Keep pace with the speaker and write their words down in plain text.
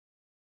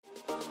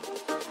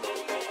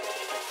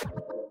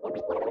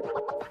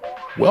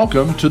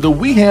Welcome to the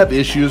We Have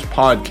Issues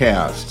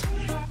podcast,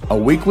 a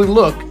weekly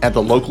look at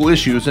the local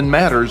issues and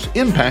matters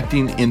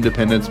impacting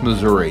Independence,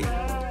 Missouri.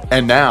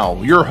 And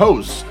now, your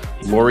hosts,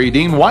 Lori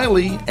Dean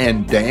Wiley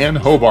and Dan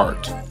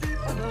Hobart.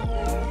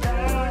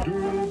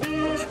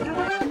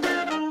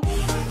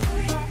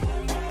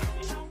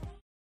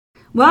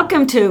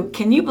 Welcome to,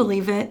 can you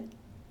believe it,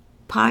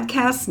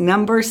 podcast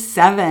number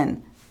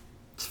 7.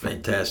 It's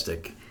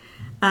fantastic.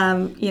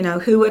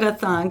 Who would have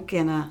thunk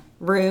in a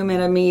room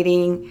in a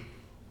meeting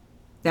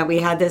that we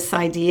had this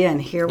idea,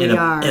 and here we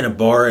are. In a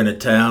bar in a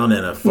town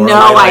in a far No,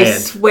 away land. I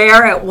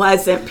swear it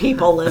wasn't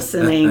people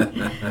listening.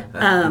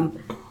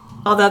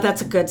 Although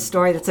that's a good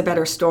story. That's a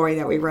better story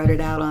that we wrote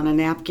it out on a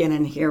napkin,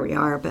 and here we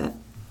are.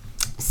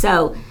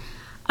 So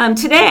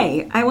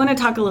today, I want to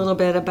talk a little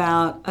bit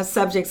about a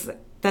subject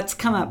that's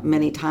come up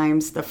many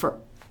times.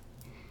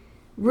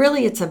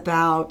 Really, it's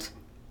about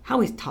how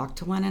we talk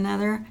to one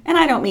another. And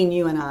I don't mean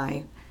you and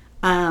I,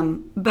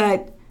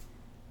 but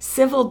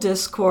civil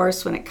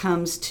discourse when it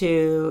comes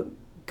to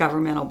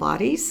governmental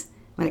bodies,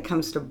 when it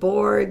comes to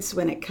boards,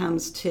 when it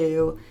comes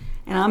to,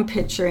 and I'm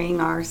picturing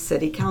our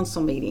city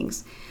council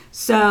meetings.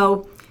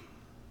 So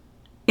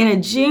in a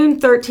June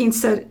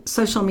 13th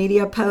social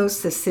media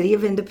post, the City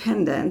of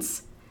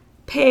Independence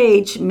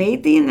page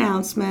made the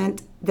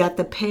announcement that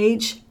the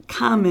page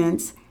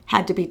comments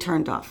had to be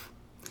turned off.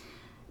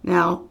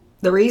 Now,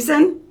 the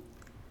reason?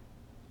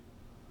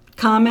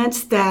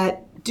 Comments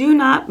that do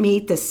not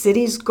meet the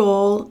city's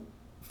goal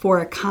for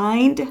a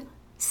kind,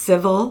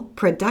 civil,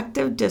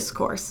 productive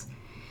discourse.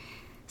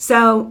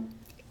 So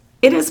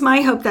it is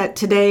my hope that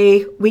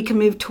today we can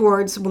move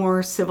towards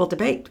more civil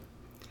debate.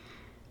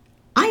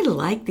 I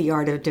like the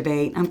art of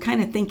debate. I'm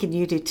kind of thinking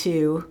you do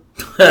too,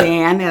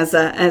 Dan, as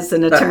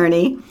an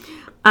attorney.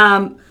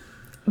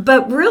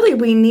 But really,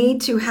 we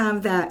need to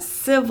have that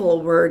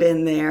civil word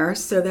in there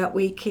so that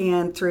we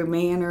can, through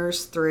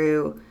manners,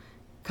 through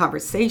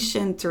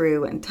conversation,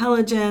 through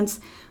intelligence,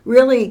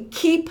 really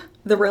keep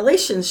the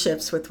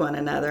relationships with one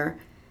another,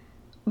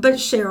 but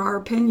share our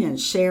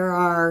opinions, share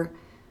our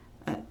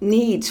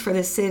needs for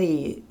the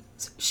city,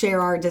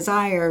 share our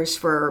desires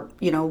for,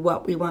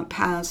 what we want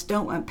passed,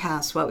 don't want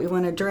passed, what we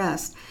want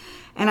addressed.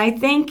 And I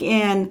think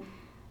in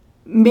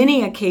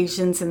many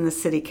occasions in the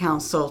city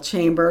council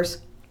chambers,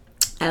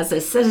 as a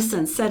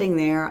citizen sitting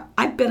there,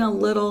 I've been a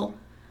little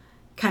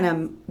kind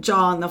of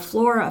jaw on the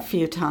floor a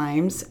few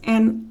times,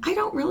 and I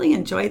don't really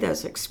enjoy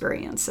those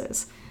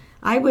experiences.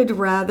 I would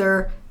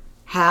rather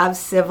have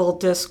civil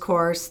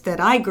discourse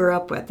that I grew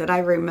up with, that I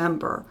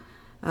remember,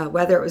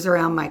 whether it was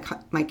around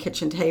my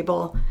kitchen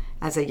table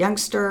as a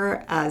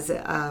youngster, as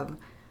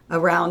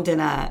around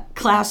in a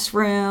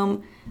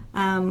classroom,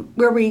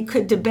 where we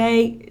could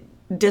debate,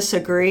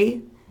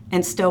 disagree,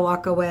 and still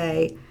walk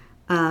away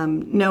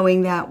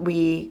knowing that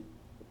we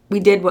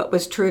did what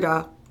was true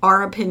to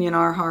our opinion,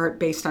 our heart,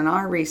 based on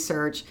our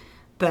research,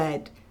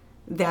 but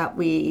that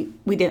we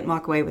didn't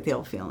walk away with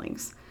ill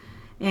feelings.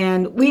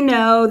 And we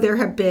know there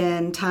have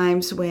been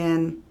times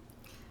when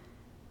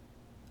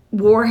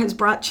war has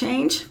brought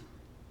change.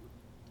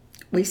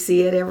 We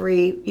see it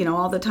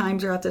all the time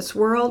throughout this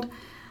world.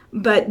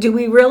 But do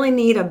we really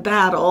need a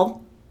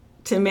battle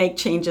to make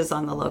changes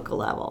on the local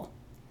level?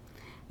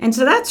 And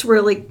so that's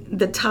really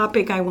the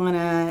topic I want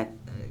to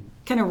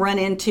kind of run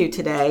into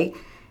today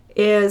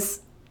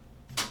is,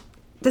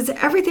 does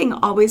everything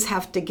always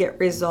have to get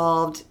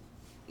resolved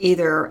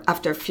either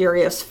after a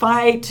furious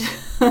fight,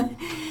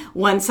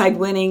 one side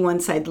winning,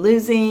 one side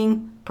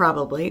losing?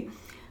 Probably,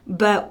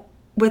 but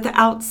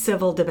without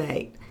civil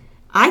debate?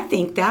 I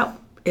think that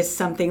is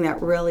something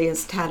that really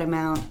is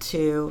tantamount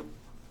to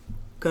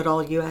good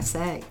old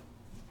USA,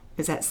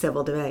 is that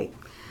civil debate.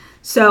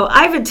 So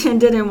I've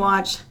attended and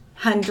watched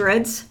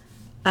hundreds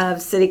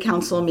of city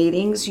council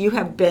meetings. You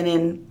have been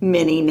in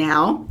many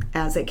now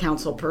as a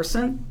council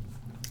person.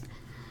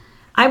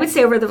 I would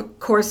say over the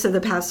course of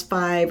the past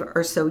 5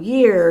 or so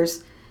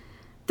years,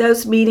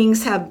 those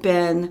meetings have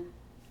been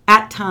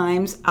at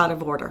times out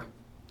of order,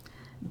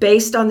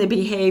 based on the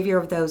behavior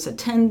of those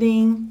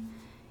attending,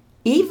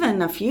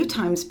 even a few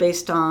times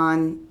based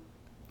on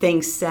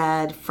things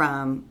said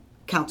from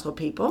council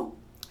people.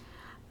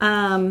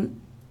 I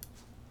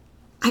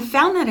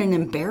found that an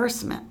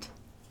embarrassment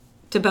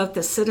to both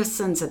the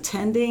citizens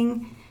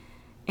attending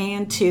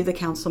and to the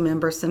council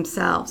members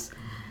themselves.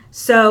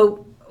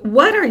 So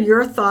what are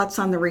your thoughts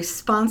on the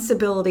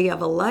responsibility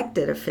of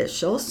elected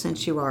officials,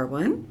 since you are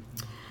one,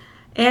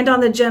 and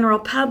on the general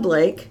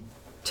public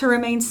to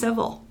remain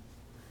civil,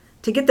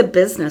 to get the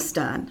business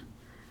done?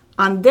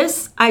 On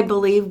this, I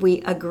believe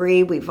we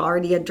agree. We've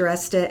already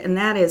addressed it, and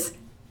that is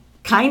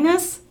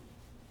kindness.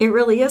 It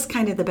really is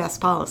kind of the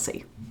best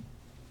policy.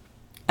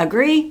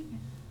 Agree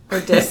or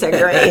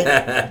disagree?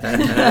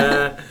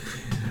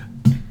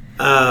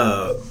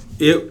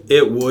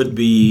 It would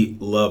be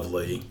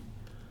lovely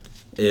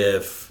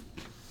if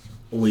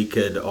we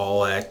could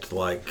all act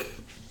like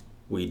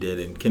we did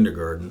in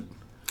kindergarten.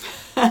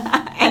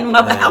 And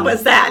how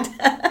was that?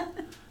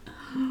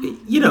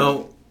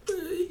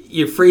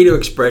 You're free to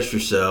express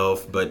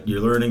yourself, but you're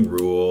learning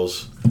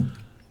rules.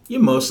 You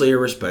mostly are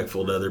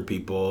respectful to other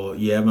people.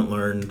 You haven't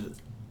learned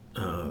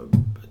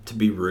to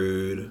be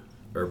rude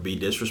or be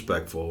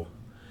disrespectful,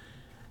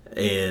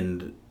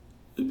 and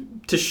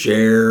to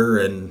share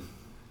and,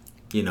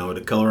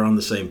 to color on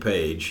the same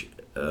page.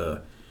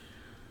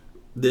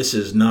 This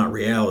is not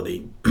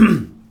reality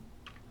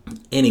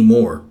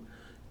anymore.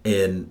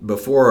 And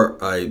before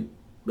I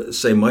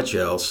say much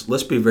else,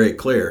 let's be very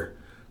clear.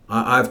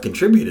 I've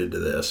contributed to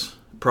this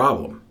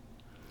problem,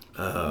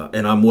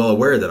 and I'm well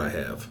aware that I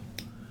have.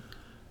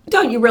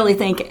 Don't you really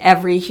think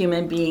every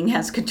human being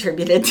has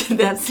contributed to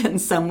this in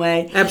some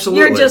way?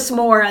 Absolutely. You're just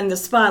more on the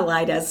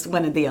spotlight as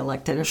one of the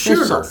elected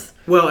officials. Sure.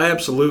 Well,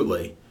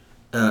 absolutely.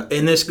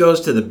 And this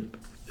goes to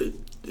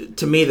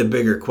me, the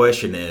bigger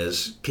question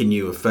is, can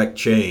you affect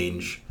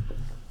change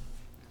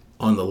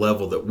on the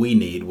level that we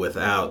need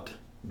without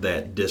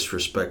that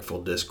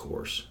disrespectful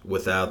discourse,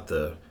 without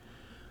the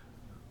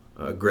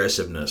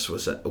aggressiveness,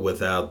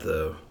 without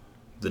the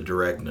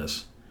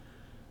directness?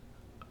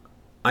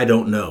 I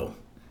don't know.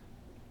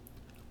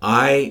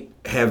 I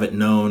haven't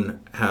known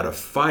how to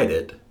fight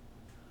it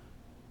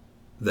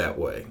that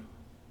way.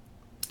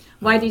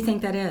 Why do you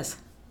think that is?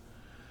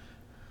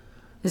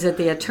 Is it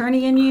the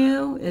attorney in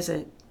you? Is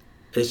it?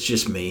 It's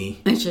just me.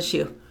 It's just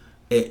you.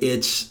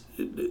 It's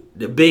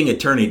being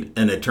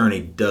an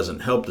attorney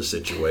doesn't help the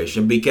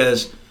situation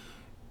because,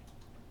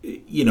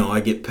 I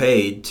get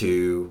paid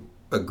to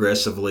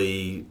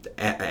aggressively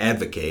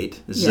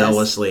advocate,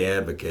 zealously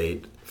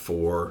advocate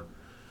for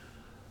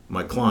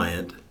my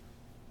client.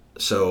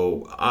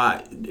 So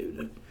a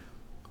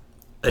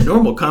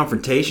normal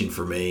confrontation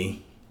for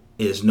me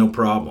is no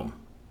problem.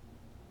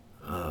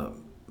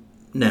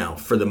 Now,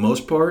 for the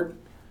most part,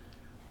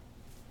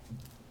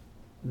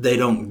 they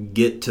don't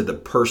get to the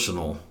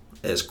personal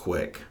as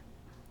quick.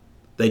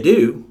 They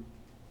do,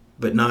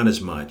 but not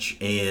as much.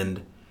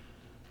 And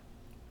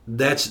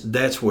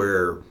that's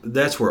where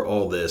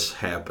all this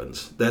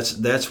happens.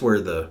 That's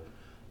where the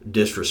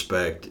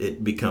disrespect,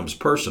 it becomes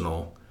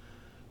personal.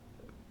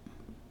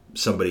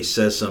 Somebody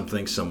says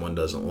something someone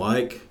doesn't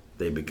like,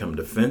 they become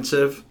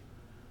defensive,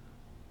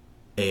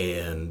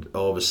 and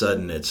all of a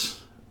sudden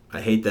it's,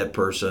 I hate that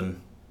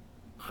person.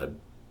 I'm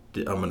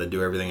going to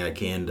do everything I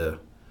can to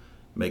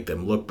make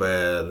them look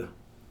bad.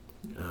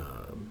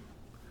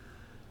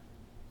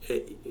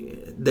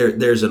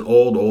 There's an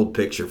old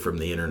picture from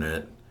the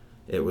internet.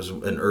 It was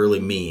an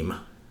early meme,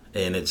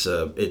 and it's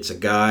a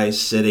guy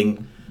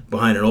sitting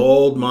behind an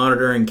old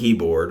monitor and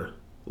keyboard,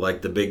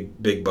 like the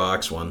big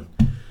box one,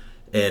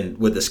 and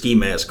with the ski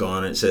mask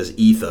on. It says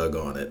E-Thug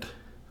on it,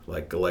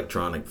 like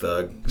electronic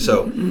thug.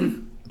 So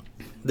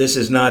this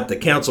is not the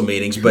council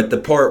meetings, but the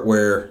part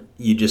where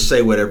you just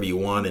say whatever you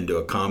want into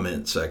a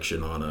comment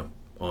section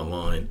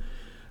online.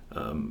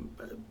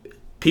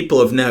 People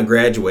have now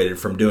graduated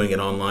from doing it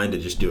online to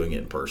just doing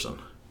it in person.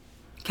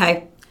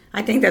 Okay.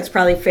 I think that's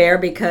probably fair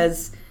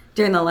because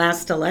during the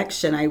last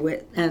election, I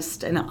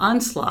witnessed an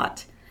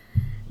onslaught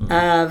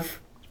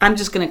of, I'm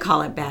just going to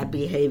call it bad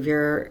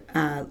behavior.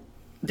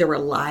 There were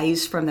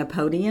lies from the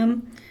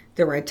podium.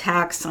 There were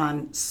attacks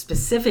on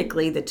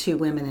specifically the two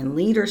women in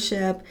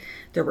leadership.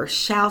 There were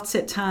shouts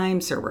at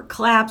times. There were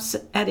claps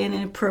at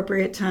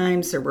inappropriate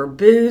times. There were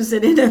boos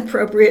at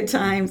inappropriate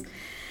times.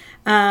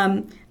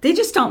 They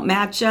just don't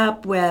match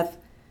up with,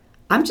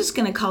 I'm just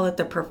going to call it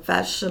the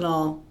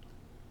professional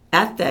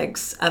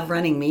ethics of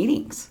running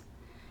meetings.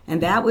 And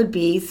that would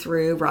be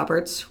through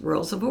Robert's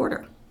Rules of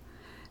Order.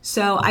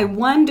 So I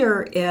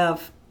wonder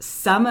if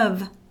some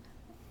of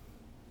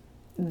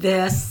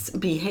this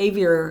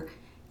behavior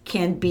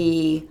can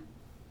be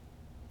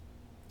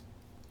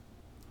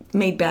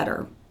made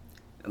better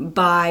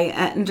by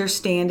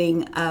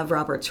understanding of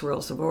Robert's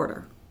Rules of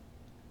Order.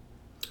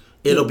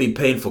 It'll be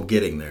painful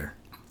getting there.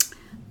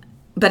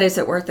 But is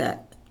it worth it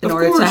in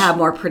order to have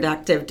more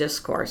productive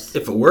discourse?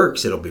 If it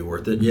works, it'll be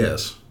worth it,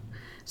 yes.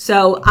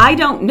 So I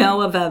don't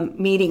know of a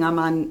meeting, I'm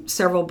on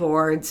several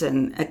boards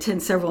and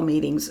attend several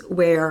meetings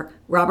where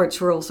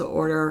Robert's Rules of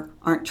Order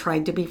aren't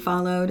tried to be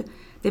followed.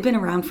 They've been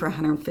around for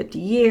 150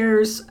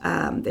 years.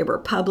 They were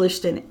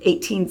published in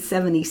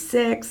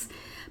 1876.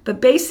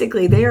 But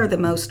basically, they are the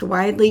most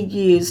widely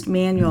used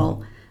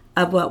manual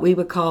of what we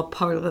would call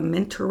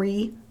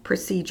parliamentary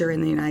procedure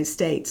in the United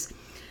States.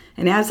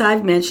 And as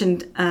I've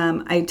mentioned,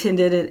 I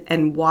attended it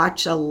and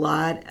watch a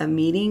lot of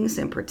meetings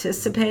and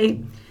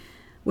participate.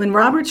 When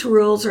Robert's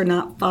rules are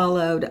not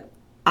followed,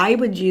 I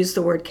would use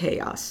the word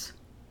chaos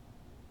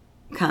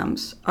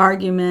comes.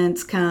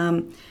 Arguments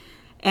come.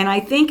 And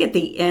I think at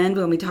the end,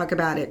 when we talk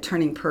about it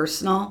turning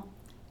personal,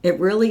 it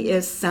really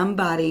is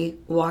somebody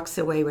walks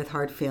away with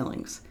hard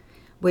feelings,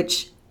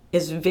 which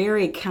is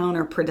very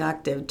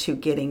counterproductive to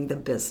getting the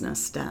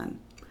business done.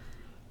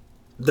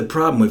 The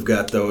problem we've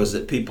got, though, is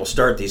that people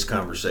start these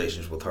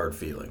conversations with hard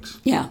feelings.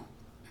 Yeah.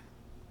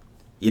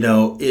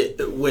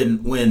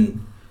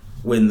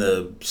 When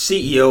the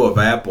CEO of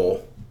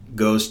Apple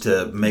goes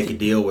to make a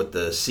deal with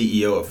the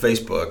CEO of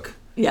Facebook,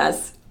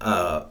 yes,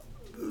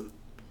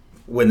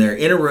 when they're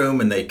in a room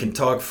and they can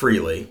talk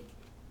freely,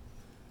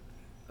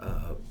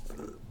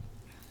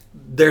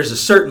 there's a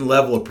certain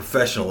level of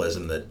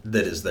professionalism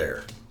that is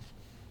there.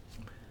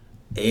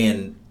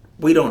 And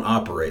we don't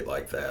operate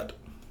like that.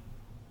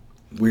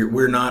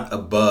 We're not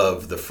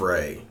above the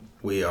fray.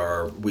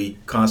 We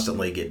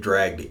constantly get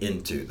dragged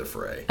into the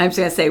fray. I was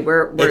going to say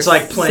we're it's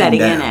like playing setting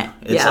down. in it.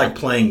 It's like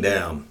playing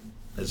down.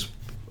 Is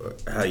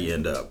how you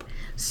end up.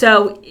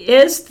 So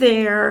is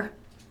there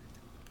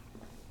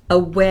a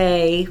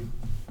way,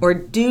 or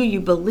do you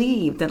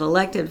believe that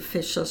elected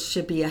officials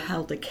should be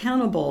held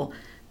accountable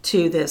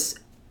to this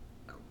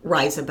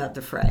rise above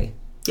the fray?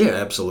 Yeah,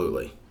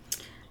 absolutely.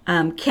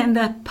 Can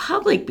the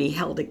public be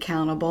held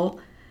accountable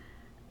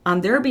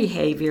on their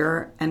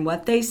behavior and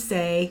what they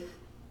say?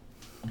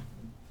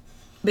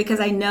 Because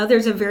I know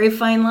there's a very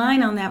fine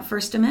line on that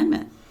First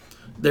Amendment.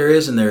 There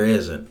is and there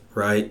isn't,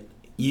 right?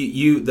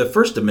 The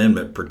First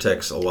Amendment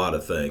protects a lot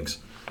of things.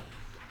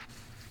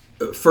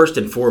 First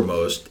and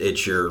foremost,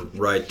 it's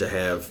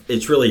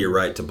it's really your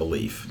right to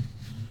belief.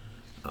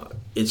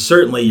 It's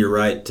certainly your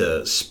right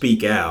to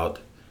speak out,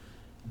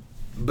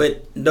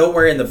 but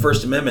nowhere in the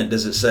First Amendment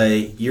does it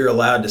say you're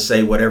allowed to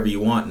say whatever you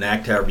want and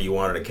act however you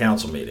want at a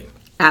council meeting.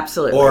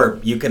 Absolutely. Or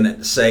you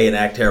can say and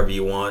act however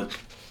you want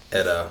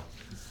in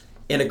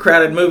a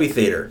crowded movie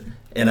theater,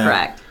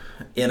 Correct.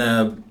 in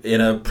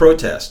a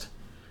protest.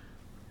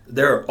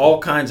 There are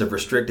all kinds of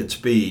restricted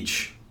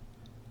speech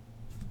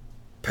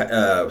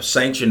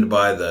sanctioned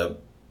by the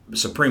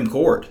Supreme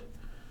Court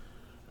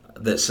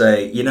that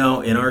say, in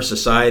our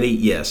society,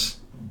 yes,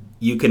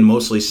 you can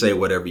mostly say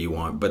whatever you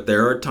want, but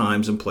there are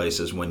times and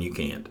places when you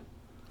can't.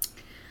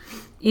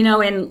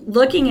 In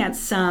looking at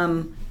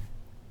some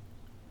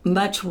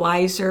much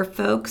wiser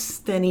folks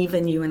than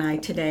even you and I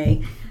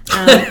today.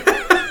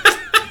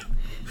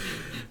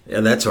 Yeah,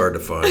 that's hard to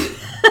find.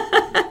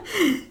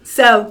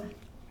 So,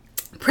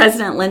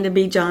 President Lyndon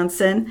B.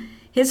 Johnson,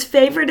 his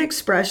favorite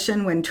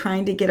expression when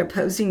trying to get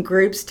opposing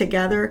groups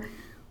together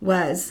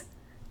was,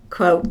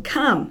 quote,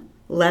 "Come,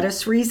 let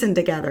us reason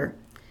together."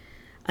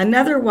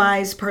 Another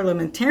wise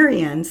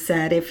parliamentarian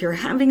said, if you're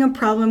having a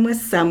problem with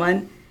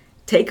someone,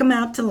 take them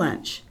out to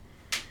lunch.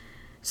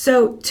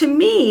 So to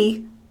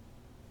me,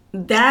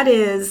 that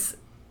is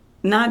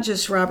not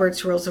just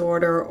Robert's Rules of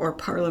Order or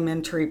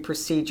parliamentary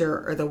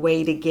procedure or the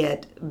way to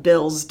get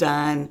bills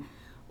done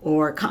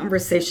or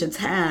conversations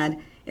had.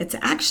 It's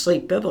actually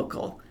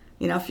biblical.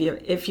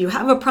 If you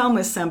have a problem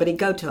with somebody,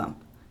 go to them,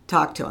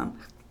 talk to them.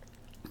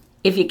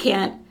 If you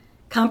can't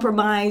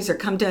compromise or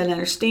come to an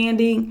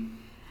understanding,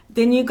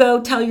 then you go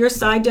tell your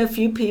side to a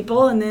few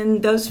people, and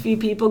then those few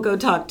people go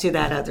talk to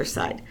that other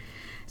side.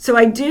 So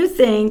I do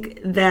think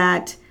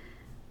that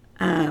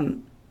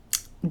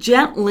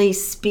gently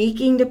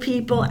speaking to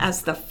people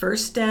as the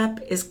first step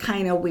is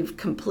we've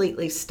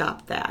completely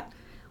stopped that.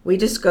 We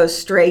just go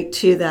straight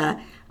to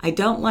I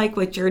don't like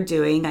what you're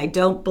doing. I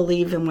don't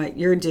believe in what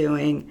you're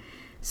doing.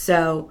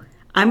 So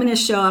I'm going to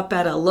show up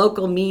at a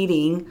local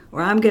meeting,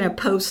 or I'm going to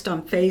post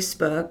on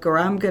Facebook, or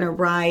I'm going to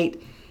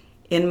write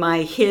in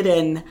my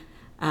hidden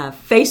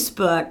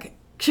Facebook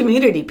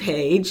community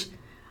page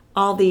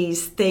all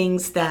these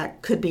things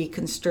that could be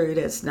construed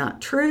as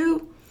not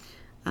true.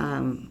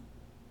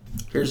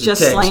 Here's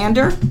just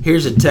slander.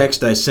 Here's a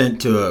text I sent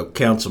to a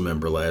council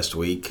member last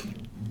week.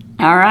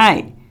 All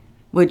right.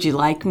 Would you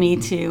like me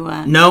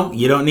to? No,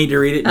 you don't need to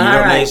read it. You all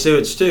don't right. need to see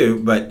it's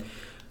too. But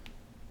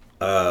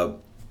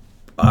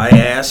I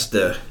asked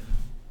to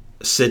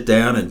sit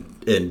down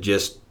and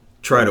just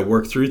try to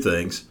work through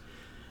things,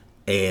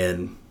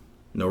 and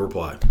no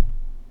reply.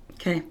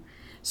 Okay.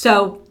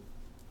 So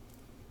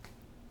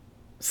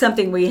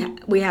something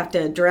we have to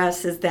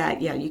address is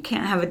that, you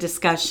can't have a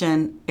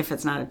discussion if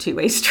it's not a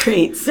two-way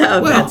street.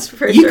 So that's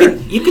for sure.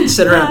 You can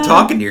sit around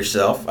talking to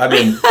yourself. I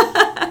mean,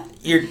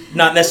 you're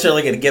not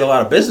necessarily going to get a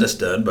lot of business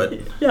done, but...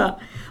 Yeah.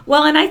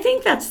 Well, and I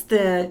think that's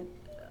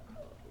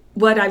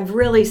what I've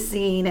really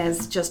seen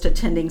as just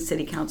attending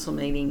city council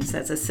meetings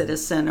as a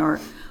citizen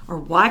or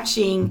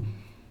watching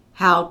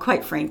how,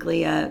 quite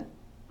frankly, a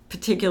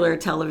particular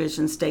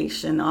television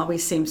station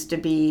always seems to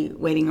be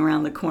waiting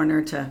around the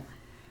corner to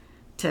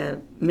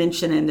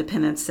mention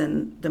independence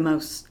in the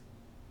most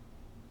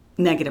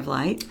negative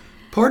light.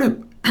 Part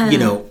of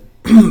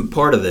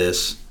part of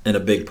this, and a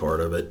big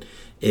part of it,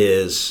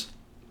 is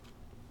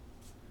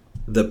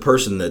the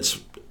person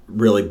that's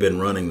really been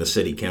running the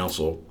city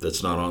council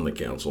that's not on the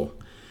council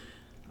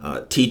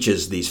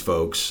teaches these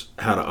folks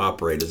how to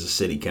operate as a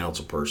city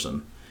council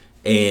person.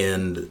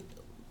 And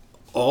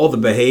all the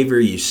behavior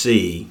you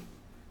see,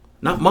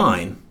 not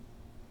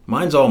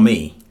mine's all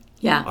me.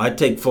 Yeah. I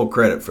take full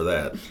credit for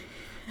that.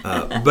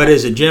 But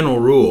as a general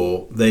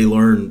rule, they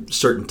learn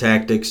certain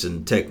tactics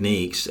and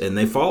techniques, and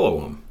they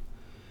follow them.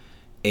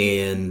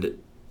 And,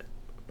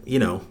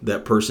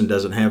 that person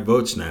doesn't have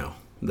votes now.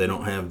 They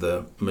don't have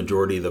the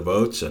majority of the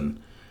votes,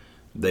 and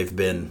they've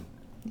been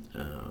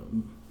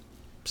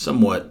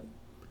somewhat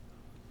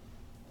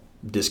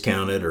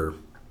discounted or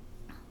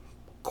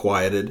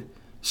quieted.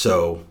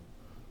 So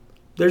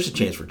there's a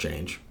chance for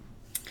change.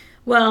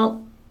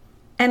 Well,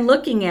 and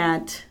looking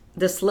at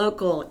this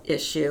local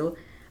issue,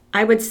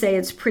 I would say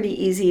it's pretty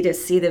easy to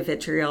see the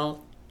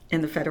vitriol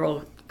in the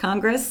federal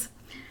Congress,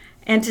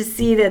 and to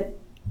see that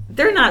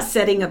they're not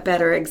setting a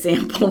better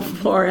example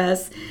for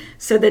us.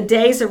 So the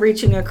days of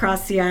reaching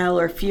across the aisle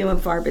are few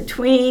and far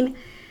between.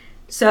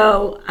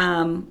 So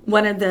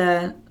one of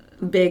the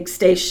big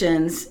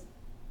stations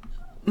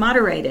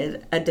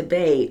moderated a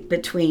debate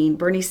between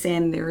Bernie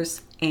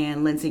Sanders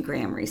and Lindsey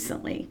Graham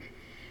recently.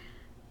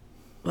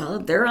 Well,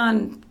 they're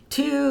on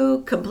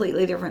two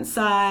completely different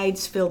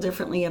sides, feel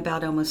differently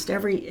about almost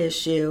every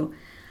issue,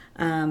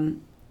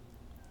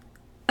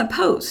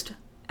 opposed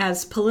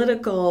as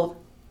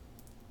political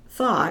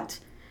thought,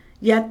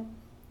 yet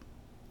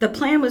the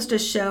plan was to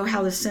show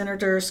how the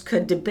senators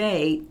could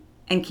debate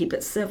and keep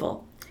it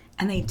civil.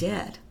 And they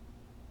did.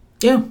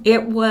 Yeah.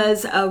 It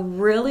was a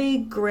really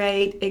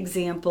great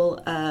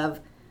example of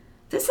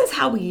this is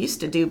how we used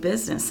to do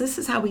business. This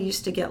is how we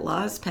used to get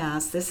laws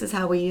passed. This is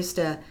how we used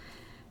to,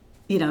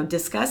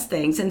 discuss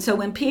things. And so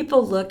when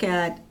people look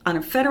at, on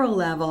a federal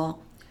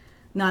level,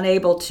 not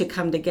able to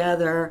come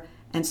together,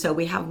 and so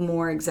we have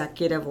more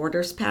executive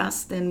orders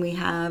passed than we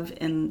have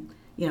in,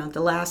 the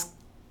last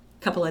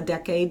couple of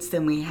decades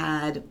than we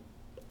had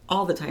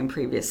all the time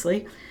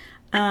previously.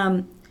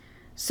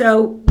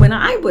 So when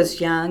I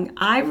was young,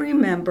 I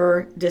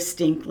remember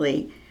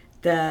distinctly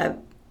the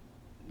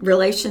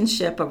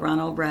relationship of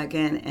Ronald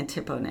Reagan and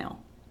Tip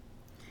O'Neill.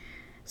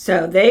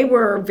 So they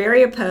were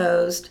very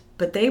opposed,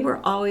 but they were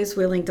always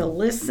willing to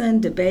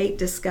listen, debate,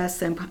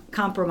 discuss, and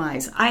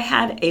compromise. I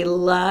had a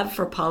love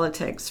for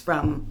politics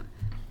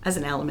as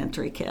an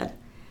elementary kid.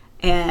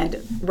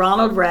 And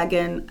Ronald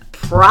Reagan,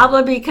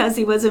 probably because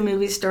he was a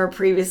movie star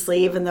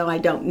previously, even though I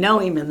don't know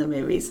him in the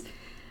movies,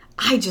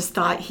 I just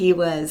thought he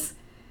was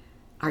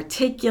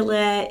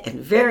articulate and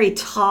very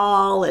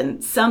tall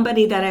and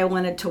somebody that I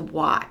wanted to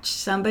watch,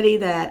 somebody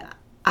that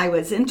I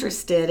was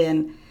interested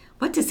in.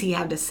 What does he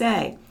have to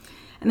say?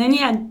 And then you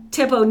had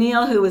Tip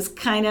O'Neill, who was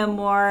kind of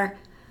more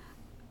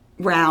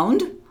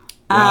round.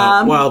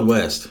 Wild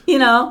West.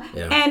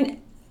 Yeah.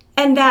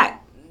 And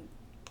that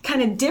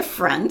kind of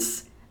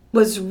difference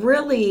was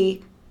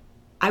really,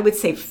 I would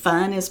say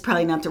fun is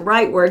probably not the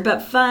right word,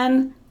 but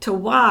fun to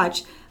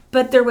watch.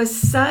 But there was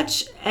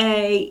such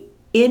a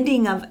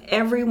ending of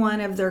every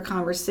one of their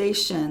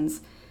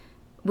conversations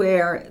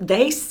where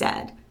they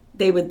said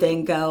they would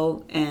then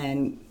go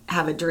and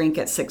have a drink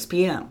at 6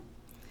 p.m.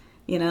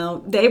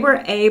 They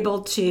were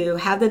able to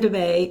have the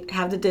debate,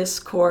 have the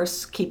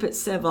discourse, keep it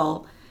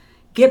civil,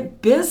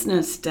 get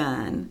business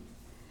done,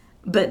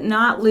 but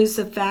not lose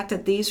the fact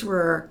that these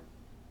were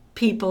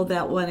people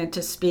that wanted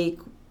to speak,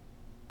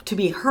 to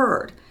be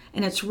heard.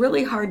 And it's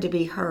really hard to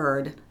be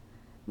heard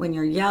when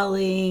you're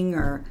yelling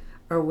or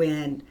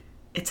when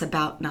it's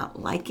about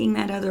not liking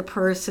that other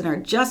person or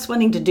just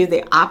wanting to do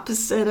the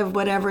opposite of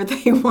whatever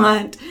they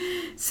want.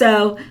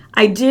 So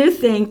I do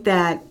think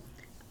that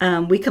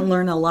we can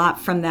learn a lot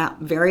from that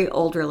very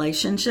old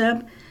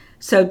relationship.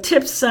 So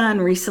Tip's son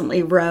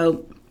recently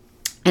wrote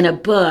in a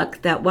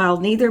book that while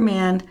neither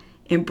man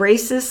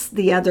embraces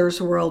the other's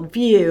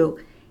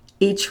worldview,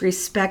 each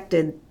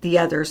respected the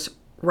other's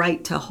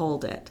right to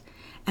hold it.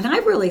 And I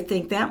really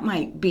think that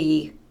might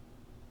be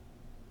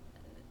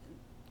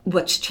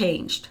what's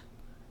changed,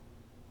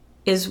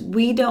 is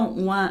we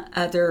don't want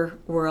other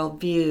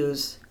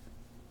worldviews.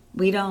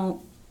 We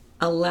don't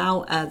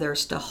allow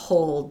others to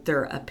hold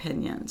their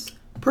opinions.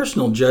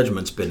 Personal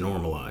judgment's been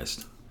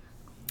normalized.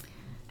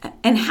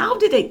 And how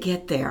did it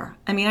get there?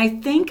 I mean, I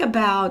think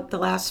about the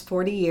last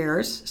 40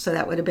 years, so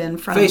that would have been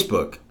from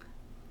Facebook.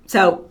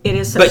 So it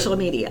is social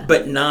media.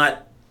 But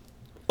not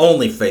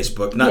only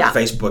Facebook, not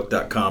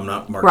Facebook.com,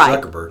 not Mark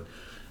Zuckerberg.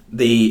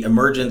 The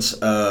emergence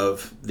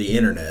of the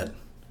internet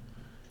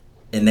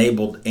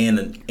enabled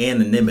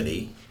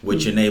anonymity,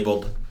 which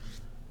enabled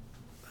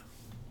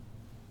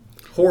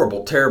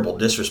horrible, terrible,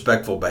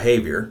 disrespectful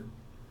behavior.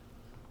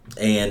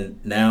 And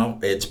now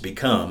it's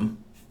become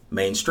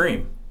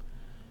mainstream.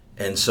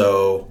 And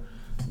so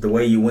the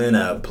way you win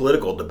a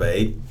political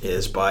debate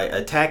is by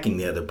attacking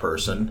the other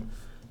person,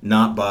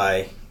 not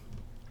by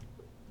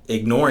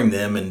ignoring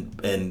them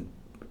and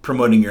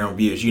promoting your own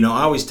views. I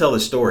always tell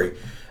this story.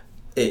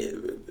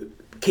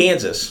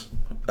 Kansas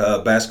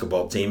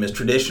basketball team is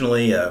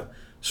traditionally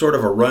sort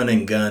of a run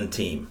and gun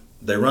team.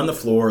 They run the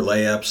floor,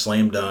 layups,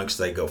 slam dunks,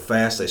 they go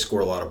fast, they score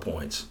a lot of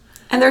points.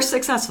 And they're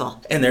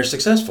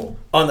successful.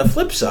 On the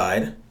flip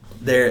side,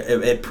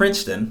 they're at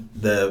Princeton,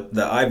 the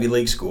Ivy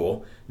League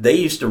school, they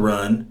used to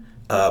run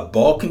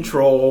ball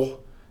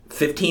control,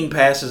 15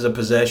 passes a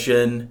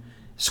possession,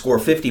 score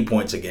 50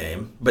 points a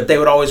game, but they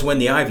would always win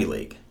the Ivy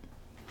League.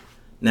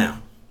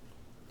 Now,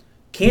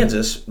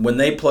 Kansas, when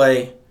they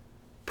play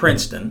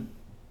Princeton,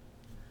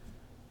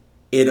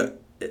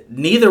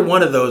 neither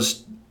one of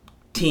those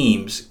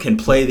teams can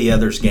play the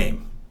other's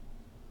game,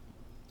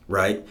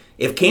 right?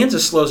 If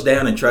Kansas slows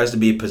down and tries to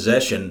be a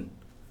possession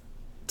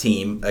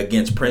team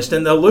against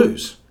Princeton, they'll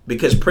lose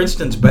because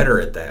Princeton's better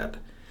at that.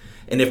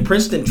 And if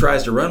Princeton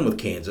tries to run with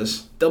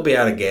Kansas, they'll be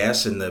out of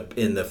gas in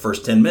the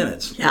first 10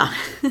 minutes. Yeah.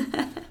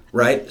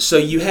 Right? So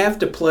you have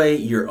to play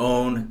your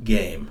own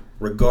game,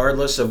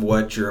 regardless of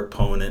what your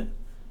opponent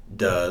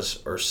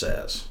does or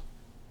says.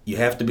 You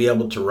have to be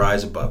able to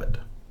rise above it.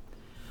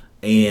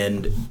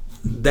 And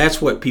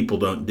that's what people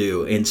don't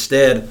do.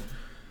 Instead,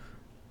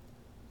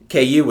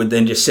 KU would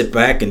then just sit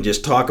back and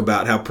just talk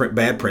about how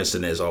bad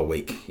Princeton is all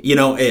week,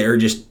 or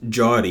just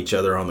jaw at each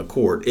other on the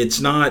court. It's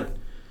not,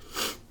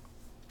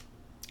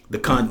 the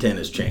content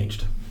has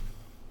changed.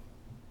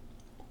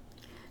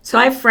 So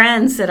I have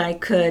friends that I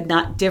could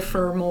not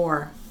differ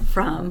more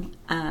from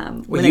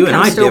when you it and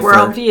I comes to a differ.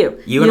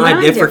 worldview. You and I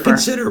differ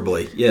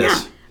considerably,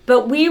 yes. Yeah,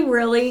 but we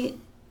really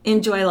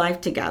enjoy life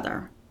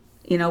together.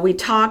 We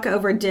talk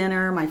over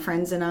dinner, my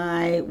friends and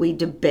I. We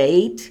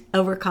debate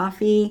over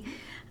coffee.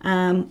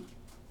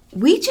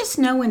 We just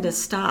know when to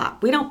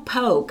stop. We don't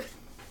poke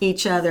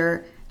each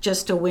other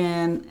just to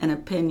win an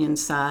opinion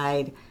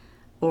side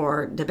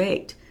or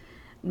debate.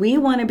 We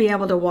want to be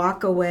able to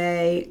walk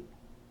away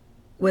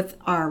with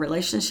our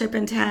relationship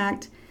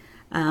intact,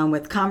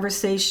 with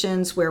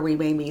conversations where we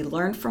maybe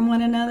learn from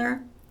one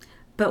another,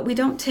 but we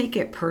don't take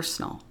it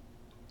personal.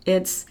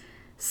 It's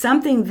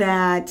something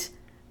that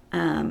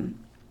I'm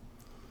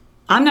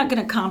not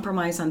going to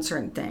compromise on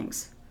certain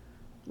things.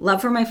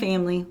 Love for my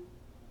family,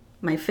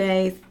 my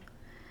faith.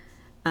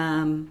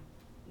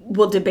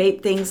 We'll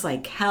debate things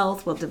like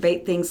health. We'll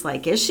debate things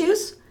like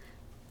issues,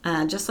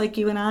 just like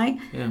you and I.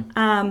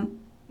 Yeah.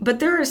 But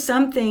there are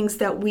some things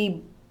that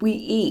we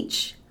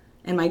each,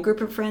 and my group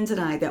of friends and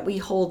I, that we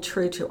hold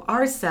true to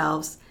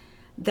ourselves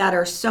that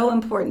are so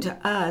important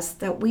to us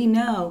that we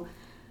know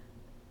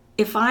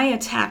if I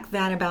attack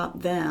that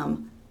about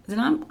them,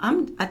 then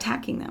I'm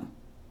attacking them.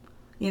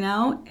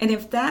 And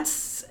if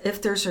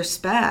there's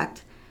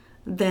respect,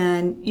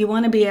 then you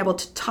want to be able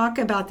to talk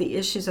about the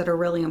issues that are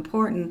really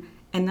important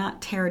and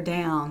not tear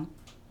down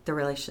the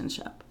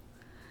relationship.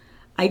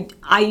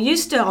 I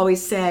used to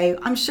always say,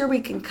 I'm sure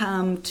we can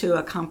come to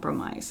a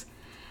compromise.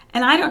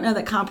 And I don't know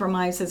that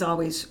compromise is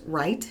always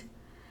right,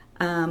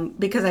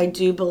 because I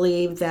do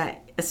believe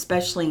that,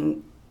 especially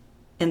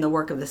in the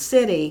work of the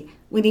city,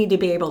 we need to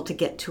be able to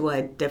get to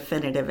a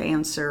definitive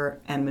answer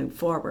and move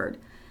forward.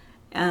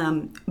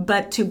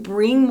 But to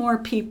bring more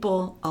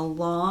people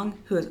along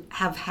who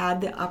have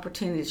had the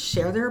opportunity to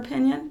share their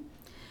opinion,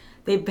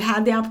 they've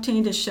had the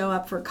opportunity to show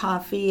up for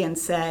coffee and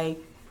say,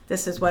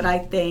 this is what I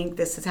think,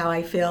 this is how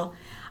I feel.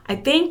 I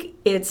think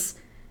it's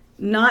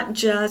not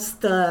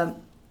just the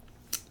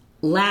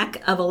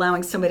lack of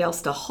allowing somebody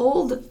else to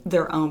hold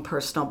their own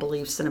personal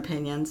beliefs and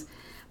opinions,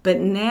 but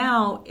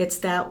now it's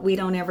that we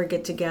don't ever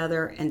get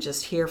together and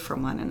just hear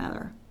from one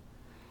another.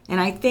 And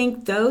I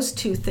think those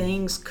two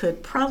things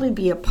could probably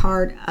be a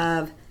part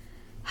of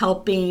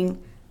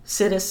helping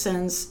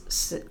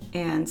citizens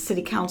and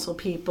city council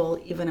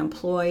people, even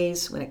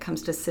employees, when it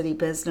comes to city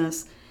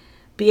business,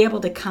 be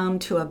able to come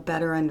to a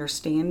better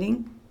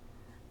understanding.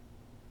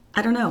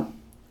 I don't know.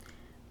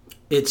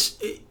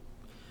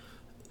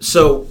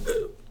 So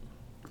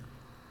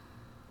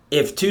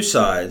if two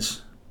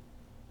sides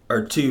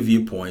or two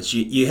viewpoints,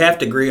 you have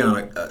to agree on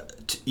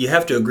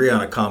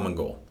a common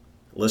goal.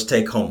 Let's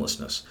take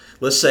homelessness.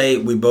 Let's say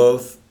we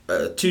both,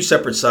 two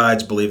separate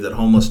sides, believe that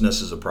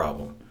homelessness is a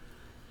problem.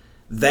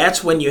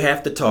 That's when you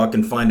have to talk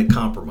and find a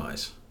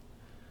compromise.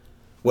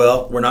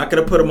 Well, we're not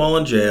going to put them all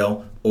in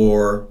jail,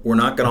 or we're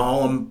not going to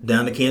haul them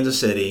down to Kansas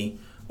City,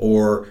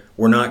 or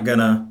we're not going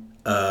to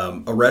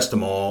arrest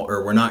them all,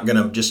 or we're not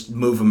going to just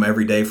move them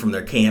every day from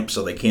their camp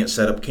so they can't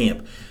set up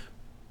camp.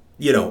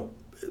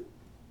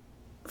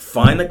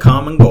 Find a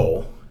common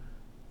goal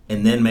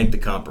and then make the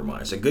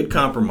compromise. In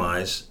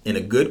a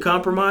good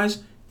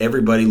compromise,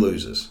 everybody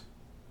loses.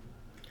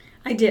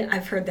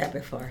 I've heard that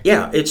before.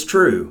 Yeah, it's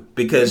true,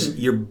 because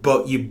you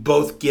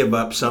both give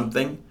up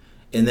something,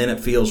 and then it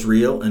feels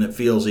real and it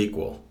feels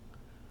equal.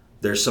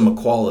 There's some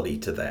equality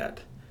to that,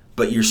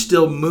 but you're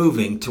still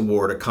moving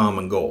toward a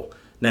common goal.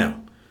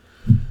 Now,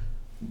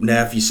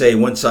 if you say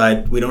one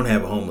side, we don't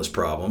have a homeless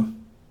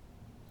problem,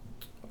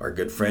 our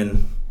good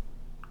friend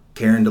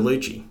Karen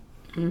DeLucci,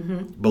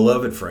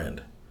 beloved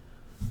friend,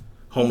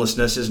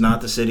 homelessness is not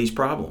the city's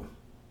problem.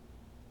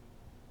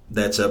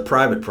 That's a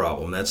private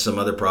problem. That's some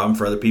other problem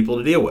for other people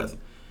to deal with.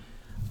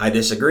 I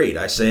disagreed.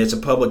 I say it's a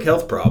public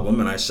health problem,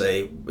 and I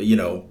say,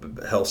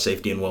 health,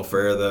 safety, and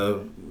welfare of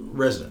the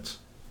residents.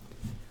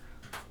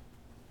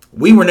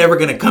 We were never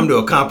going to come to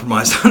a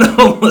compromise on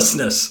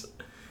homelessness.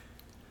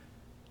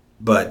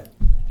 But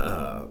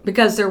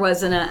because there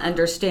wasn't an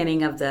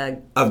understanding of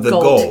the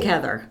goal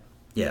together.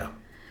 Yeah.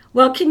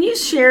 Well, can you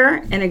share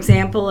an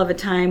example of a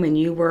time when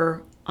you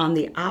were on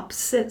the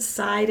opposite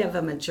side of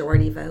a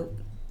majority vote?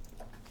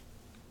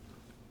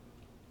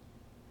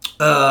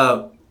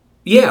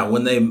 Yeah,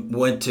 when they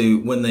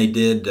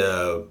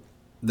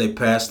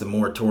passed the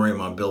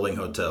moratorium on building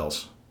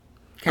hotels.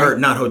 Okay. Or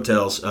not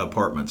hotels,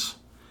 apartments.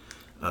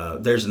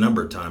 There's a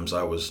number of times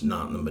I was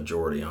not in the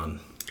majority on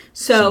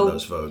some of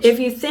those votes. If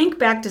you think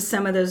back to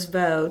some of those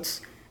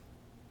votes,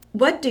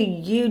 what do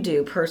you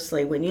do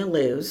personally when you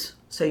lose?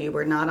 So you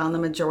were not on the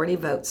majority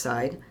vote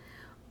side.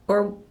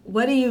 Or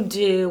what do you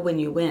do when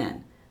you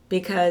win?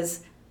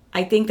 Because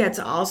I think that's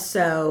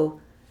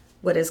also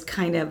what is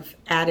kind of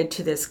added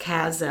to this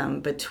chasm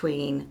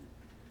between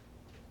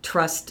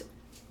trust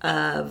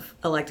of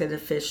elected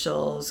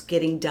officials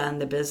getting done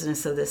the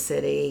business of the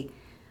city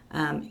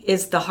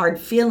is the hard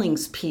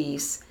feelings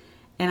piece.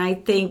 And I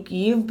think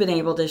you've been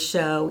able to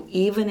show,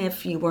 even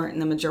if you weren't in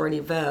the majority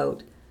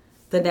vote,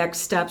 the next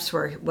steps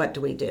were, what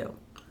do we do?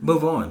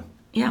 Move on.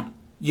 Yeah.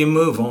 You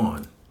move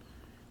on.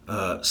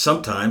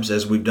 Sometimes,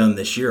 as we've done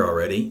this year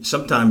already,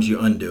 sometimes you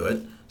undo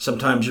it.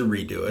 Sometimes you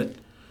redo it.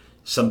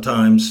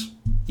 Sometimes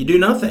you do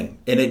nothing.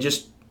 And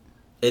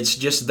it's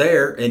just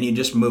there, and you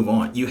just move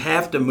on. You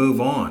have to move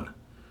on.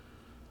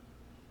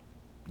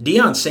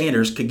 Deion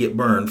Sanders could get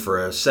burned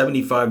for a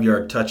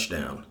 75-yard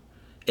touchdown.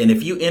 And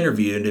if you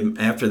interviewed him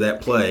after that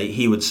play,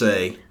 he would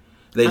say,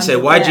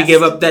 why'd you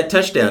give up that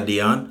touchdown,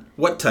 Deion?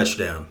 What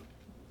touchdown?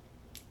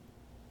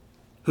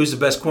 Who's the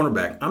best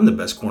cornerback? I'm the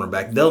best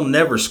cornerback. They'll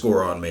never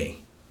score on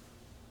me.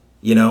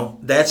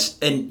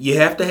 And you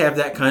have to have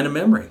that kind of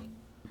memory.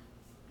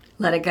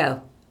 Let it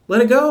go.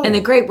 Let it go. And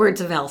the great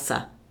words of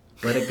Elsa.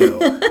 Let it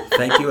go.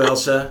 Thank you,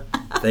 Elsa.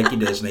 Thank you,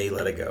 Disney.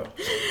 Let it go.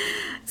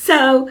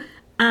 So,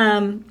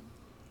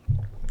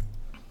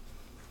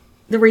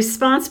 the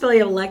responsibility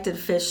of elected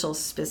officials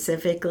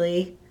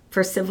specifically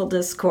for civil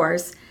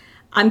discourse,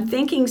 I'm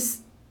thinking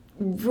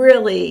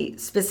really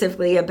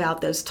specifically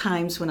about those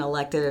times when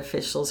elected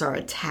officials are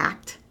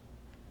attacked.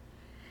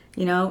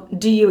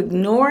 Do you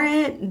ignore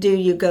it? Do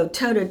you go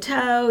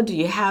toe-to-toe? Do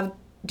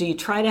you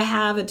try to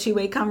have a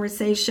two-way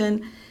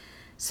conversation?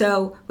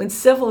 So when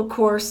civil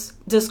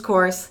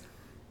discourse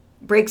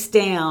breaks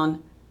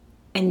down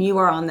and you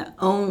are on the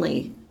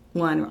only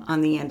one on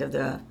the end of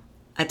the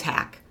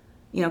attack,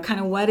 kind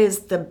of what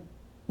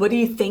do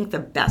you think the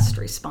best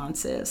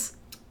response is?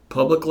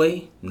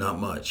 Publicly, not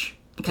much,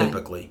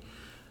 typically.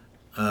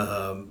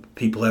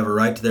 People have a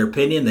right to their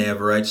opinion. They have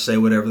a right to say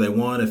whatever they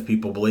want. If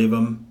people believe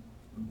them,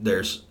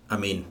 that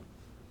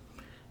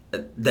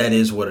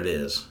is what it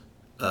is.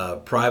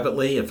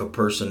 Privately, if a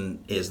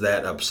person is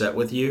that upset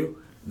with you,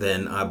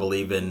 then I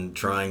believe in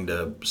trying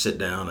to sit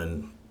down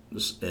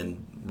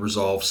and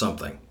resolve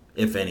something,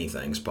 if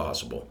anything's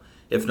possible.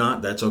 If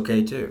not, that's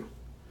okay too.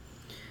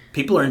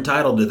 People are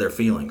entitled to their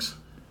feelings.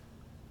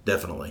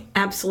 Definitely.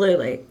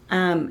 Absolutely.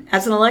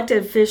 As an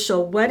elected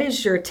official, what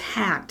is your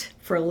tact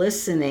for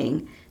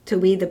listening to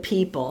we the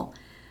people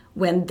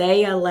when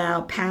they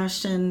allow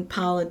passion,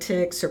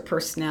 politics, or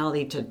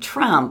personality to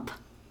trump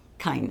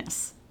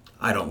kindness?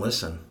 I don't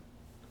listen.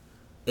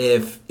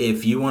 If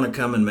you want to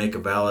come and make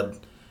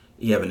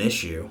you have an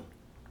issue,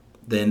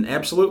 then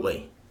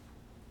absolutely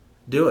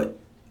do it.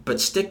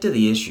 But stick to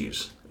the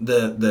issues.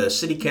 The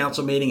city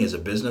council meeting is a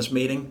business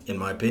meeting, in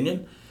my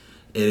opinion.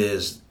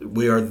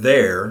 We are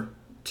there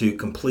to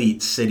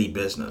complete city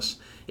business.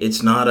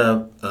 It's not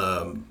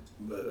a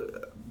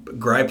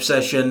gripe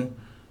session.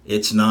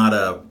 It's not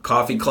a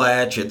coffee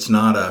clatch. It's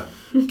not a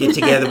get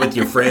together with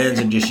your friends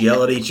and just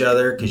yell at each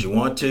other because you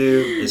want to.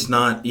 It's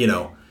not,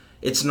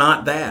 it's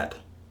not that.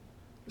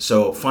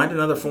 So find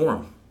another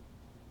forum.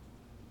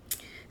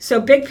 So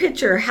big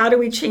picture, how do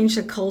we change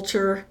the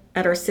culture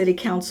at our city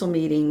council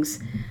meetings?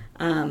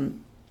 I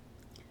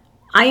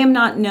am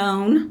not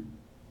known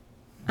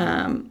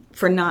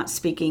for not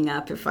speaking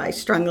up if I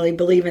strongly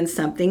believe in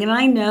something. And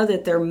I know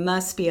that there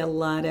must be a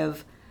lot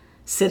of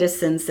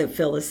citizens that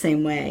feel the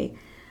same way.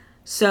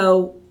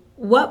 So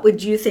what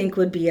would you think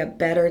would be a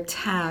better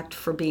tact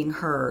for being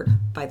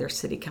heard by their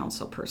city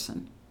council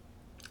person?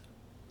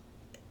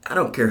 I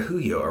don't care who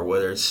you are,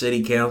 whether it's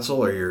city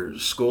council or your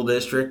school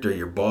district or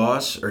your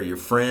boss or your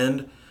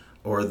friend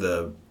or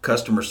the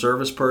customer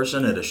service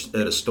person at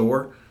a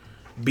store.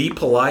 Be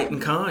polite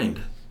and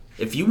kind.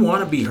 If you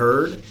want to be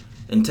heard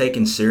and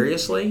taken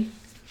seriously,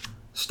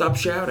 stop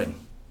shouting.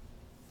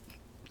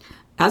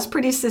 That's a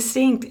pretty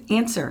succinct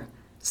answer.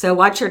 So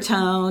watch your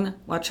tone,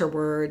 watch your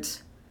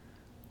words.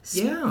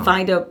 Yeah.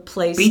 Find a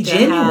place be to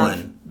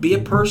genuine. Be a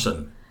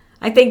person.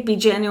 I think be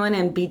genuine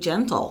and be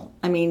gentle.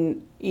 I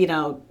mean,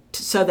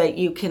 so that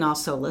you can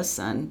also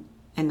listen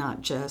and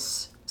not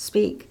just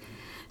speak.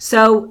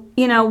 So,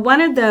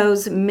 one of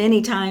those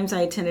many times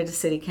I attended a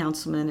city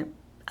councilman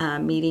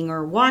meeting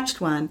or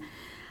watched one,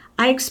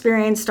 I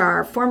experienced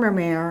our former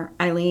mayor,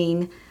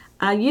 Eileen,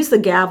 use the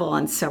gavel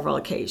on several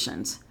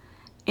occasions.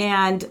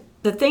 And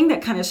the thing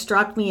that kind of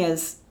struck me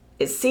is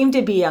it seemed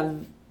to be a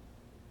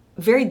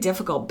very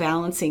difficult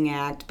balancing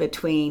act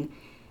between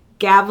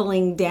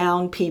gaveling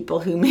down people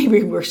who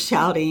maybe were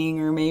shouting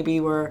or maybe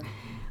were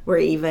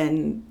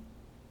even,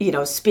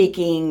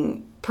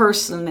 speaking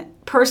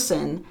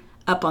person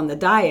up on the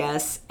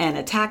dais and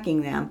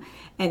attacking them.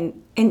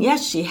 And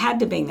yes, she had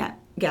to bang that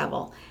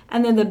gavel.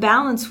 And then the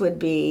balance would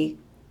be,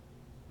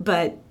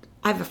 but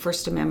I have a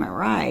First Amendment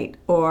right,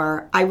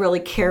 or I really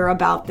care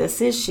about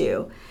this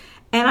issue.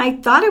 And I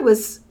thought it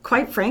was,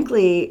 quite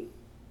frankly,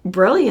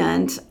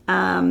 brilliant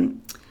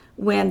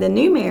when the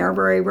new mayor,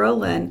 Rory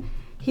Rowland,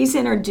 he's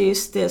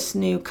introduced this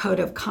new code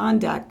of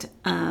conduct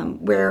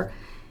where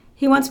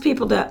he wants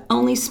people to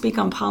only speak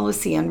on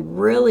policy and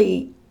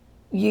really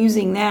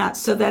using that.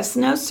 So that's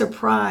no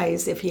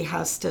surprise if he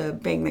has to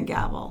bang the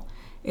gavel.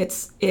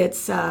 It's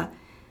not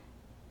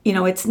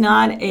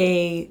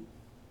a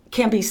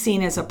can't be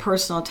seen as a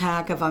personal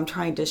attack if I'm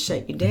trying to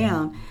shut you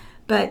down,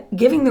 but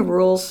giving the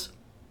rules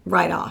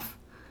right off.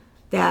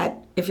 That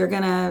if you're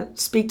going to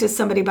speak to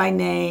somebody by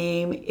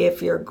name,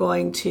 if you're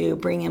going to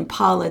bring in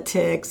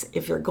politics,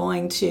 if you're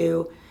going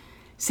to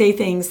say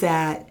things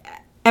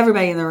that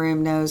everybody in the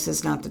room knows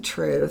is not the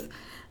truth,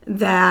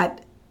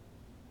 that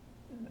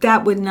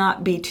would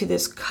not be to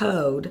this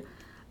code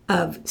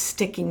of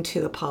sticking to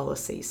the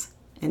policies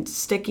and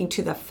sticking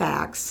to the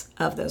facts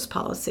of those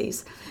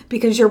policies.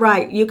 Because you're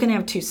right, you can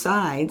have two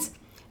sides,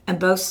 and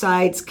both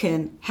sides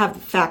can have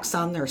the facts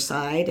on their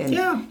side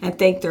and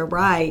think they're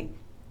right.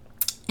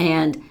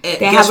 And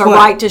they have a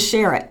right to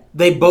share it.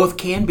 They both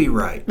can be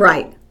right.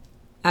 Right.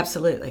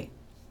 Absolutely.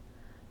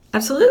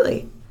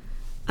 Absolutely.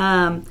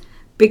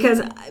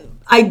 Because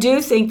I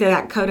do think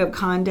that code of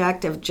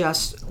conduct of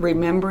just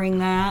remembering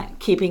that,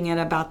 keeping it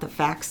about the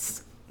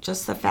facts,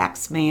 just the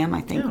facts, ma'am,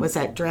 I think was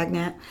at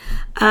Dragnet.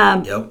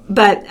 Yep.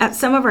 But at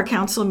some of our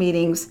council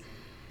meetings,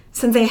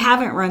 since they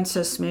haven't run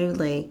so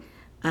smoothly,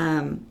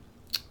 and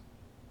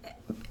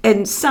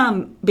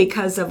some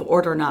because of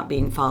order not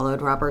being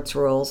followed, Robert's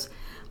rules,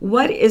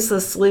 what is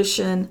the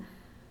solution?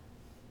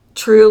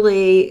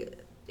 Truly,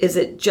 is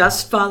it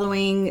just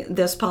following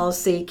this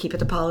policy, keep it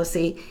to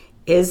policy?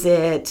 Is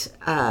it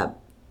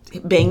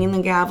banging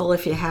the gavel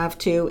if you have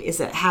to? Is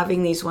it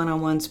having these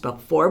one-on-ones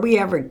before we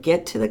ever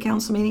get to the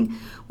council meeting?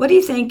 What do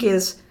you think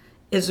is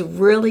a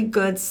really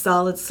good,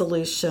 solid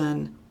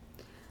solution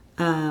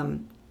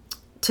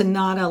to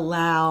not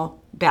allow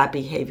bad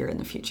behavior in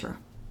the future?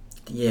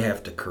 You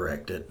have to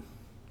correct it.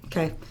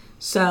 Okay,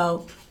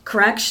 so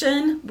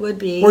correction would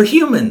be... We're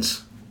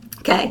humans.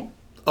 Okay.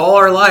 All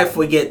our life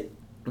we get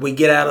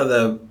out of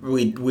the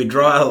we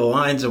draw out of the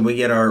lines and we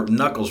get our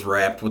knuckles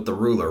rapped with the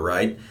ruler,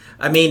 right?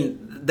 I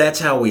mean, that's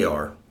how we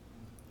are.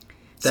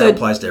 That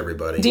applies to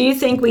everybody. Do you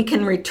think we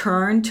can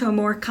return to a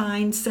more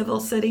kind civil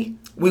city?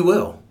 We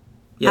will.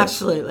 Yes.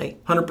 Absolutely.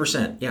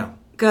 100%. Yeah.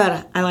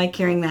 Good. I like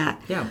hearing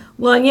that. Yeah.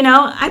 Well,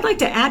 I'd like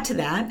to add to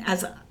that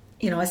as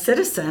a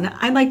citizen.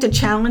 I'd like to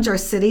challenge our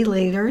city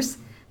leaders,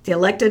 the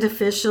elected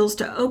officials,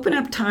 to open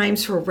up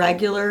times for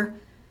regular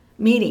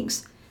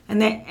meetings.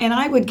 And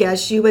I would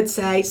guess you would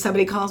say,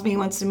 somebody calls me,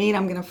 wants to meet,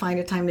 I'm going to find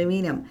a time to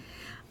meet him.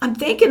 I'm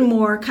thinking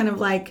more kind of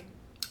like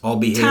I'll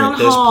be here town at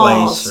this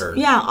halls. place.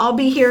 Yeah, I'll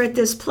be here at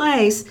this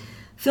place.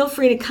 Feel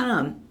free to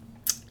come.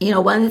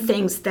 One of the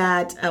things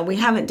that we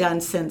haven't done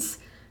since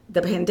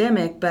the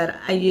pandemic, but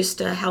I used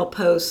to help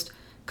host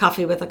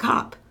Coffee with a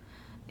Cop.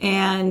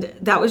 And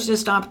that was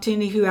just an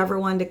opportunity, whoever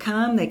wanted to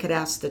come, they could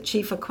ask the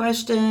chief a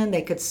question,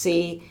 they could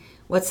see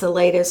what's the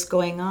latest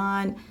going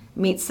on,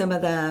 meet some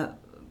of the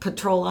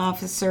patrol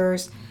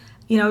officers.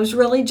 It was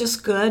really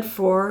just good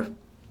for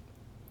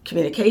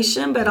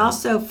communication, but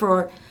also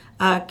for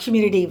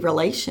community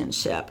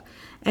relationship.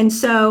 And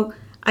so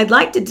I'd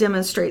like to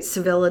demonstrate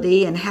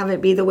civility and have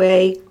it be the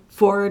way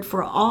forward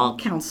for all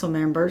council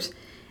members,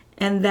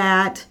 and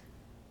that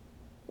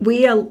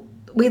we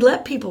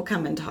let people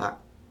come and talk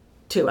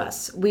to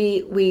us.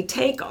 We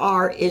take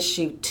our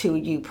issue to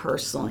you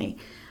personally,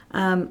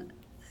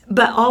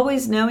 but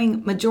always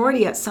knowing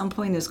majority at some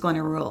point is going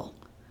to rule.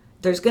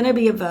 There's going to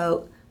be a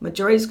vote.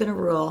 Majority is going to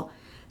rule.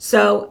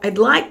 So I'd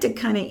like to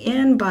kind of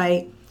end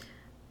by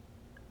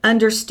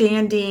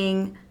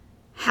understanding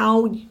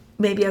how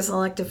maybe as an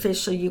elected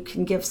official you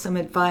can give some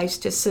advice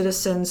to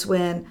citizens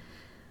when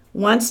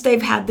once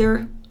they've had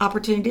their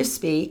opportunity to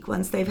speak,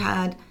 once they've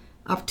had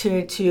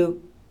opportunity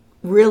to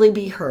really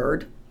be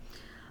heard,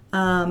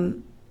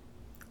 and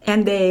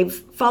they've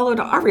followed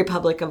our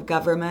republic of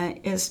government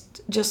is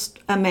just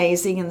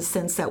amazing in the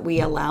sense that we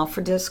allow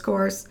for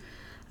discourse.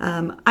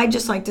 I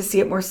just like to see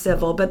it more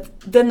civil, but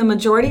then the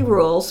majority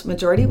rules,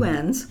 majority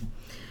wins.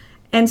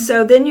 And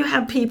so then you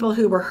have people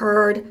who were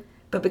heard,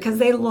 but because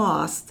they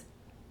lost,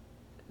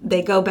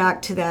 they go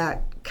back to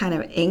that kind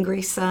of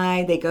angry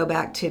side. They go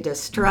back to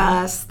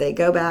distrust. They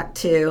go back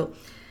to,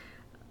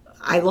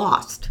 I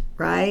lost,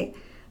 right?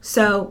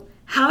 So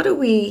how do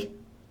we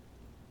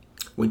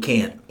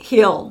can't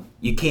heal?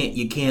 You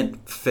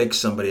can't fix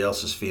somebody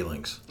else's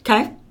feelings.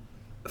 Okay.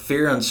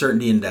 Fear,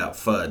 uncertainty, and doubt.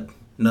 FUD.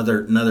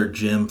 Another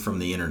gem from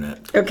the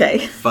internet. Okay.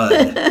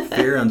 FUD.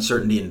 Fear,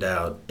 uncertainty, and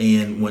doubt.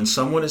 And when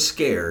someone is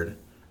scared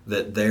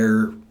that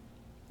their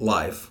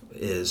life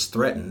is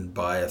threatened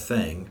by a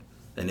thing,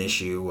 an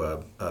issue,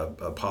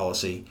 a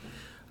policy,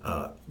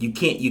 we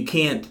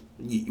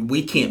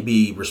can't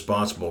be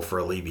responsible for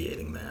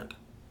alleviating that,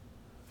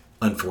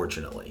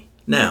 unfortunately.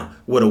 Now,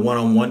 would a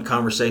one-on-one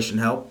conversation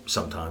help?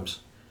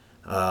 Sometimes.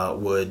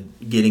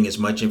 Would getting as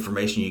much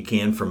information you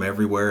can from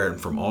everywhere and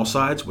from all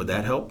sides, would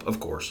that help? Of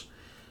course.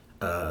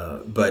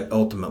 But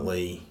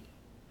ultimately,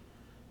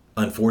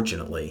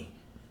 unfortunately,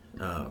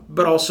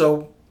 but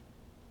also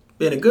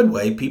in a good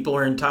way, people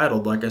are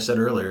entitled, like I said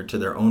earlier, to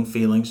their own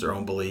feelings, their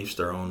own beliefs,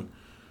 their own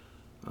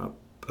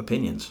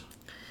opinions.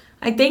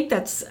 I think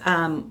that's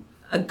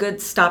a good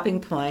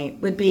stopping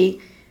point would be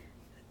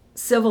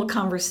civil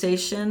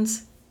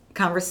conversations.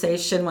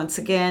 Conversation, once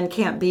again,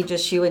 can't be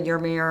just you and your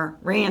mirror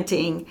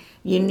ranting.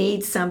 You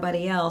need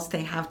somebody else.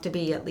 They have to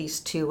be at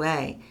least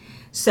two-way.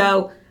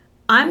 So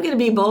I'm going to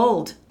be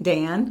bold,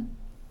 Dan.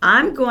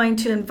 I'm going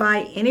to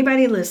invite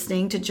anybody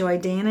listening to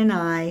join Dan and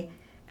I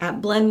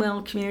at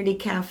Blenwell Community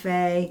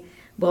Cafe.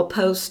 We'll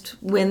post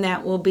when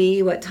that will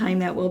be, what time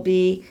that will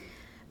be,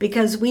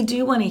 because we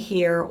do want to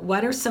hear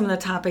what are some of the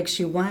topics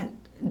you want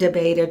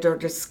debated or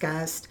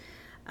discussed.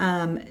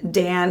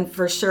 Dan,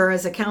 for sure,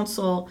 as a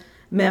council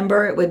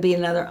member, it would be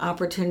another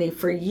opportunity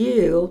for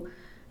you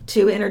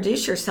to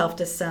introduce yourself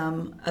to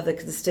some of the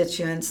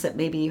constituents that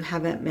maybe you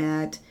haven't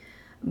met,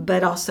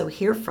 but also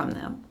hear from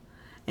them.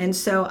 And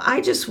so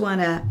I just want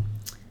to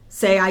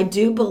say I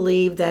do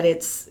believe that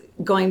it's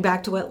going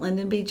back to what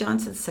Lyndon B.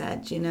 Johnson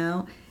said,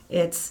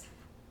 it's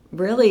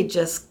really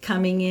just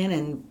coming in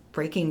and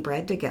breaking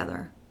bread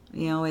together.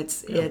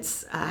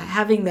 It's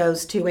having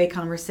those two-way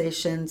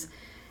conversations.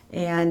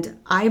 And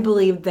I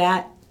believe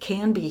that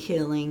can be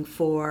healing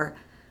for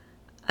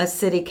a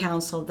city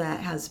council that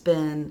has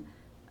been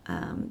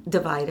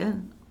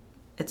divided.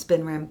 It's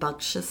been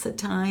rambunctious at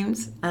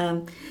times.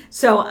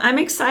 So I'm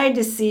excited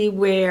to see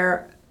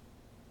where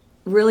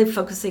really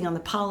focusing on the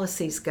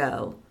policies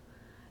go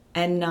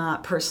and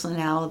not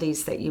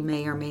personalities that you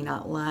may or may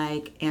not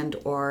like and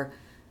or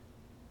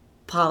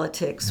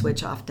politics,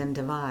 which often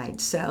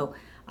divide. So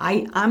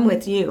I'm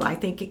with you. I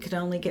think it could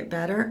only get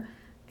better.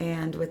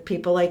 And with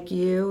people like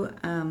you,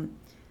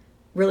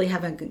 really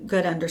have a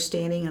good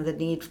understanding of the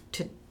need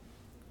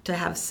to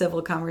have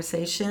civil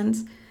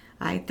conversations,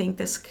 I think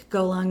this could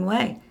go a long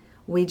way.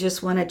 We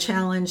just want to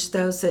challenge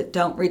those that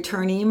don't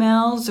return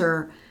emails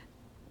or,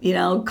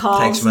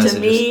 calls to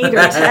meet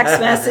or text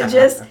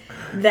messages.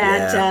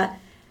 That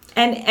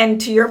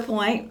and to your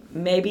point,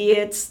 maybe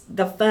it's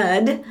the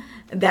FUD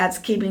that's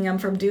keeping them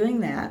from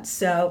doing that.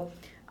 So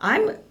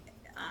I'm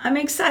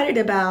excited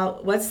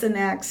about what's the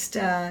next.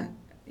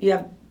 You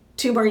have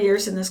 2 more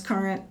years in this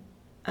current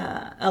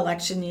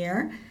election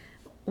year.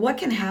 What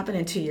can happen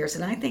in 2 years?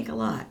 And I think a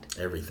lot.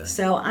 Everything.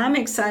 So I'm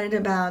excited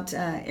about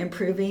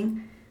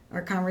improving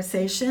our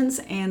conversations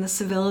and the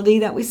civility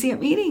that we see at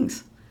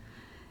meetings.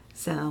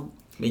 So.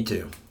 Me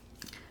too.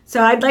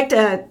 So I'd like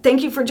to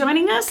thank you for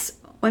joining us.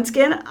 Once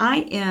again, I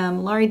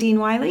am Laurie Dean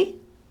Wiley.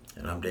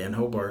 And I'm Dan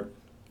Hobart.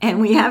 And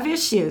we have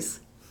issues.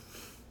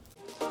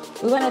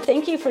 We want to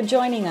thank you for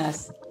joining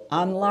us.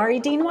 I'm Laurie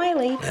Dean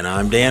Wiley. And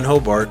I'm Dan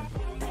Hobart.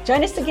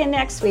 Join us again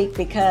next week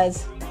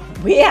because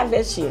we have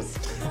issues.